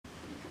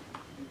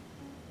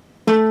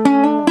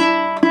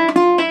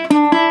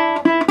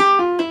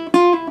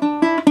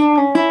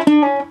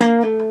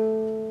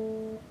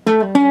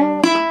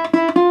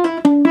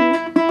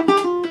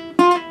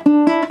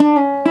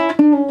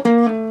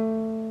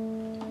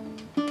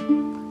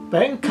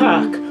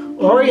Bangkok,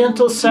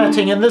 oriental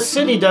setting, and the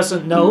city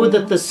doesn't know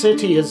that the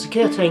city is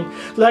getting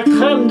la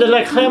creme de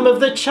la creme of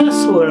the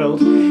chess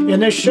world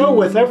in a show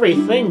with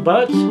everything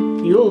but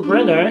Yul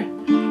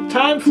Brynner.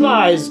 Time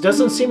flies,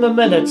 doesn't seem a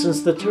minute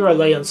since the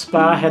Tyrolean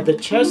spa had the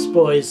chess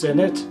boys in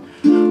it.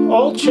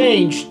 All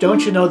changed,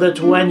 don't you know that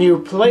when you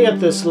play at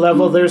this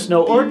level there's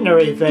no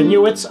ordinary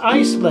venue, it's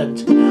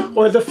Iceland,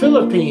 or the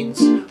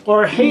Philippines,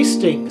 or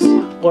Hastings,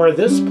 or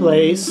this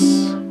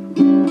place.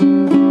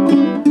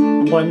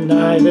 One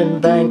night in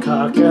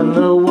Bangkok and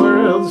the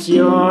world's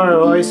your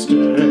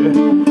oyster.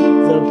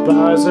 The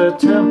bars are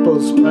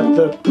temples but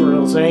the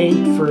pearls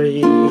ain't free.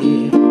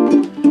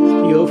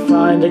 You'll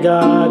find a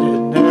god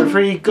in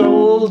every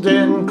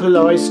golden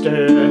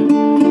cloister,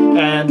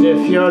 and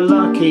if you're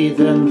lucky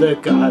then the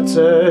god's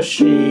a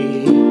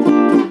she.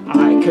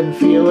 I can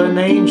feel an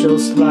angel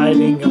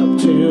sliding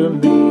up to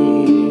me.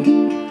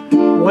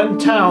 One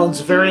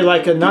town's very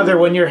like another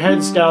when your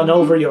head's down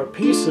over your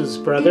pieces,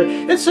 brother.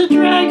 It's a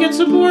drag, it's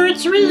a bore,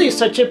 it's really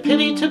such a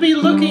pity to be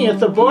looking at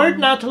the board,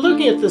 not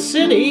looking at the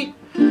city.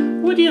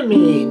 What do you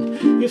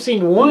mean? You've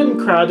seen one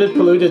crowded,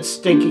 polluted,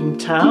 stinking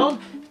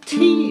town?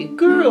 Tea,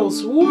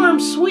 girls,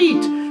 warm,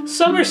 sweet.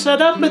 Somerset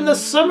up in the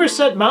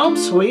Somerset Mount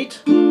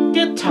Suite.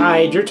 Get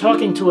tied, you're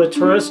talking to a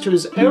tourist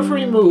whose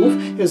every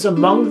move is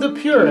among the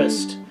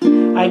purest.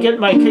 I get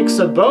my kicks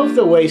above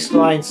the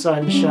waistline,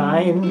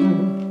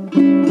 sunshine.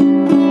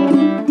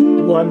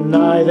 One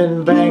night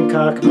in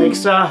Bangkok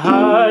makes a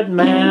hard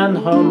man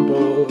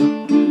humble.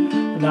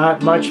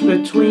 Not much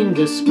between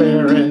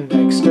despair and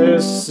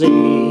ecstasy.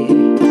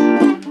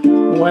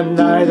 One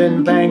night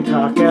in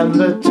Bangkok and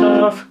the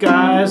tough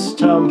guys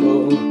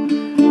tumble.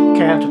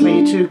 Can't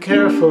be too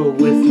careful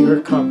with your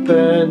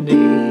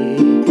company.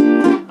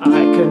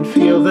 I can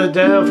feel the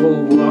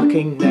devil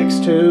walking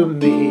next to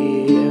me.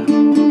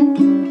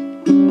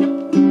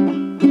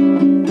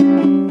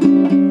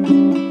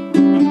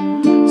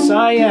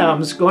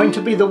 Siam's going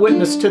to be the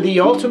witness to the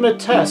ultimate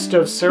test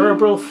of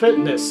cerebral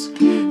fitness.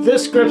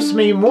 This grips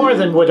me more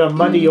than would a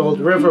muddy old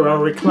river or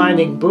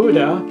reclining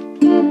Buddha.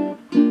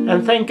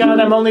 And thank God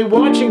I'm only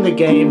watching the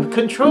game,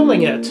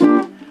 controlling it.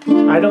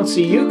 I don't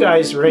see you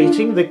guys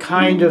rating the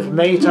kind of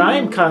mate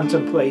I'm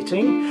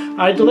contemplating.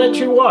 I'd let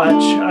you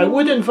watch, I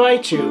would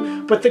invite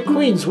you, but the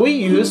queens we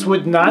use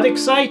would not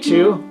excite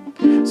you.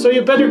 So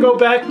you better go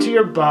back to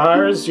your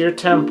bars, your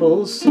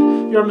temples,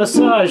 your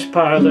massage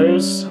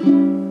parlors.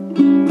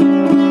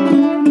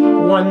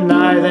 One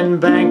night in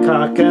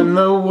Bangkok and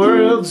the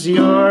world's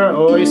your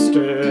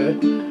oyster.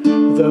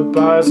 The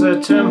bars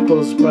are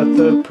temples but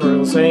the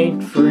pearls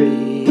ain't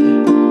free.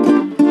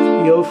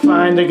 You'll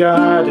find a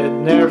god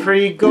in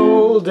every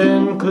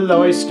golden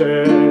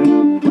cloister.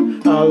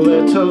 A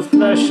little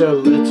flesh, a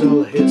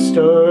little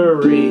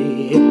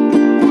history.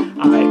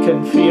 I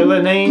can feel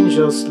an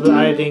angel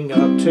sliding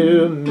up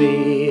to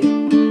me.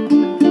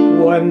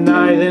 One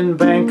night in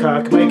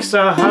Bangkok makes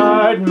a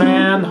hard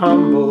man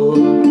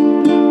humble.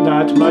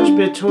 Not much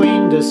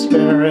between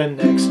despair and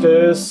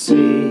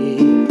ecstasy.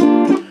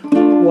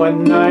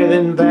 One night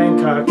in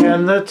Bangkok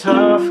and the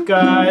tough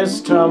guys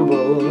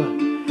tumble.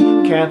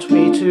 Can't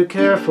be too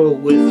careful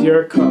with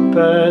your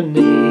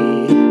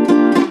company.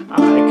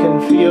 I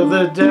can feel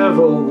the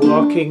devil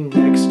walking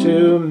next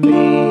to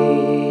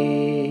me.